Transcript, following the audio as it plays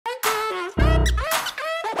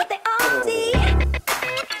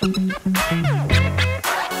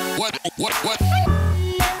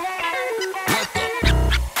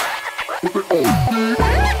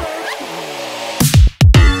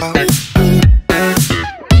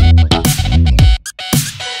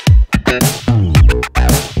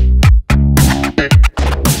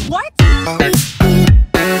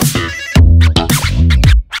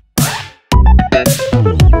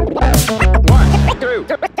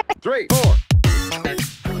3, 4.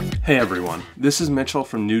 Hey everyone, this is Mitchell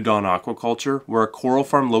from New Dawn Aquaculture. We're a coral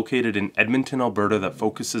farm located in Edmonton, Alberta that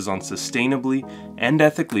focuses on sustainably and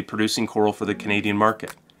ethically producing coral for the Canadian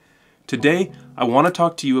market. Today, I want to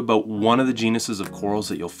talk to you about one of the genuses of corals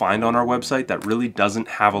that you'll find on our website that really doesn't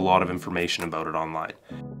have a lot of information about it online,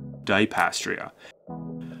 Dipsastraea.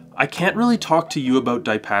 I can't really talk to you about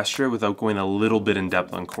Dipsastraea without going a little bit in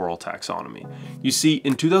depth on coral taxonomy. You see,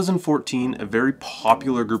 in 2014, a very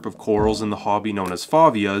popular group of corals in the hobby known as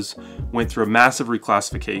Favias went through a massive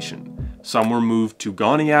reclassification. Some were moved to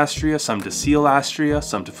Goniastrea, some to Mislabeled,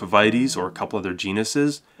 some to Favia or a couple other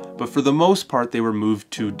genuses, but for the most part they were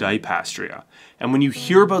moved to Dipsastraea. And when you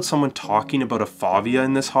hear about someone talking about a Favia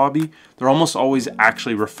in this hobby, they're almost always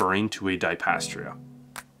actually referring to a Dipsastraea.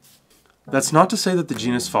 That's not to say that the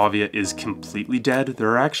genus Favia is completely dead.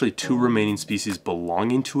 There are actually two remaining species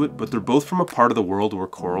belonging to it, but they're both from a part of the world where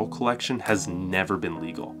coral collection has never been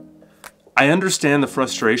legal. I understand the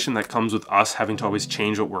frustration that comes with us having to always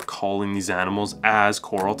change what we're calling these animals as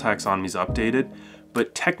coral taxonomy is updated,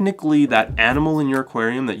 but technically that animal in your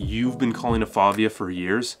aquarium that you've been calling a Favia for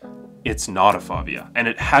years, it's not a Favia, and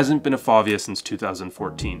it hasn't been a Favia since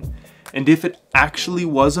 2014. And if it actually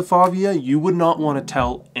was a Favia, you would not want to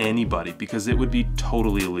tell anybody because it would be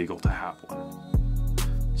totally illegal to have one.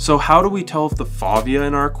 So how do we tell if the Favia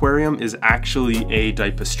in our aquarium is actually a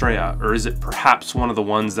Dipsastraea, or is it perhaps one of the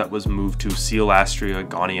ones that was moved to Mislabeled,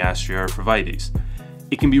 Goniastrea, or Favia?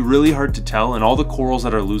 It can be really hard to tell, and all the corals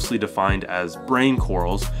that are loosely defined as brain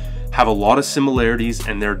corals have a lot of similarities,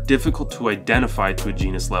 and they're difficult to identify to a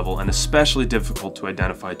genus level, and especially difficult to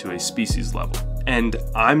identify to a species level. And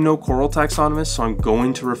I'm no coral taxonomist, so I'm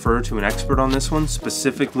going to refer to an expert on this one,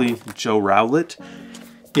 specifically Joe Rowlett.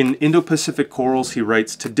 In Indo-Pacific Corals, he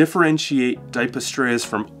writes, to differentiate Dipsastraeas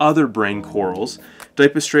from other brain corals,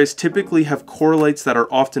 Dipsastraeas typically have coralites that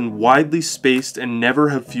are often widely spaced and never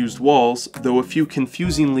have fused walls, though a few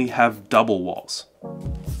confusingly have double walls.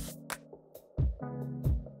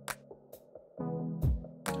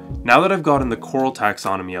 Now that I've gotten the coral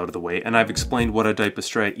taxonomy out of the way and I've explained what a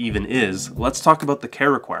Dipsastraea even is, let's talk about the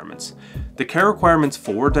care requirements. The care requirements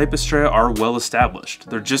for Dipsastraea are well established.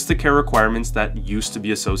 They're just the care requirements that used to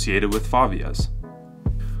be associated with Favias.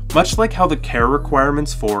 Much like how the care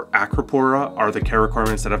requirements for Acropora are the care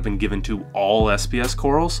requirements that have been given to all SPS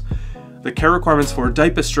corals, the care requirements for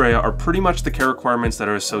Dipsastraea are pretty much the care requirements that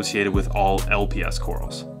are associated with all LPS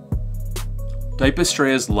corals.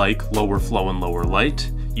 Dipsastraeas like lower flow and lower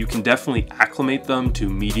light. You can definitely acclimate them to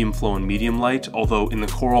medium flow and medium light, although in the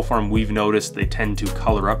coral farm we've noticed they tend to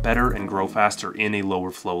color up better and grow faster in a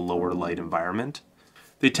lower flow, lower light environment.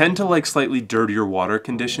 They tend to like slightly dirtier water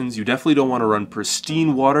conditions. You definitely don't want to run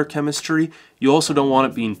pristine water chemistry. You also don't want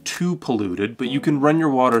it being too polluted, but you can run your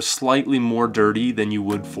water slightly more dirty than you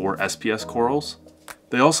would for SPS corals.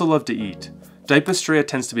 They also love to eat. Dipsastraea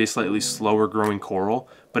tends to be a slightly slower growing coral,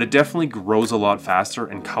 but it definitely grows a lot faster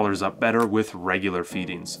and colors up better with regular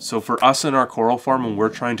feedings. So for us in our coral farm, when we're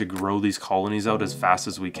trying to grow these colonies out as fast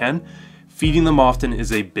as we can, feeding them often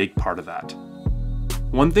is a big part of that.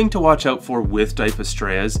 One thing to watch out for with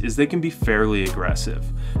Dipsastraeas is they can be fairly aggressive.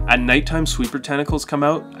 At nighttime, sweeper tentacles come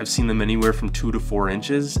out. I've seen them anywhere from 2 to 4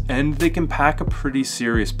 inches, and they can pack a pretty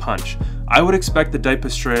serious punch. I would expect the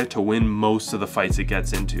Dipsastraea to win most of the fights it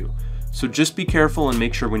gets into. So just be careful and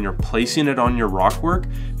make sure when you're placing it on your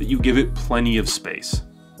rockwork that you give it plenty of space.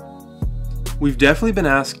 We've definitely been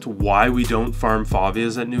asked why we don't farm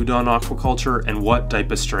Favias at New Dawn Aquaculture and what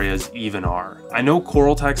Dipsastraeas even are. I know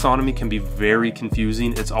coral taxonomy can be very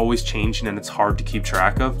confusing, it's always changing and it's hard to keep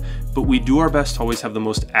track of, but we do our best to always have the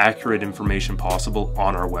most accurate information possible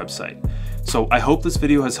on our website. So I hope this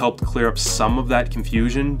video has helped clear up some of that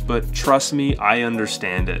confusion, but trust me, I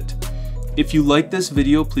understand it. If you like this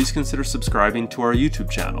video, please consider subscribing to our YouTube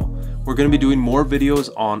channel. We're going to be doing more videos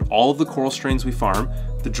on all of the coral strains we farm,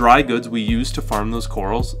 the dry goods we use to farm those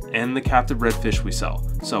corals, and the captive redfish we sell.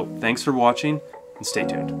 So thanks for watching and stay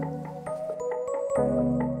tuned.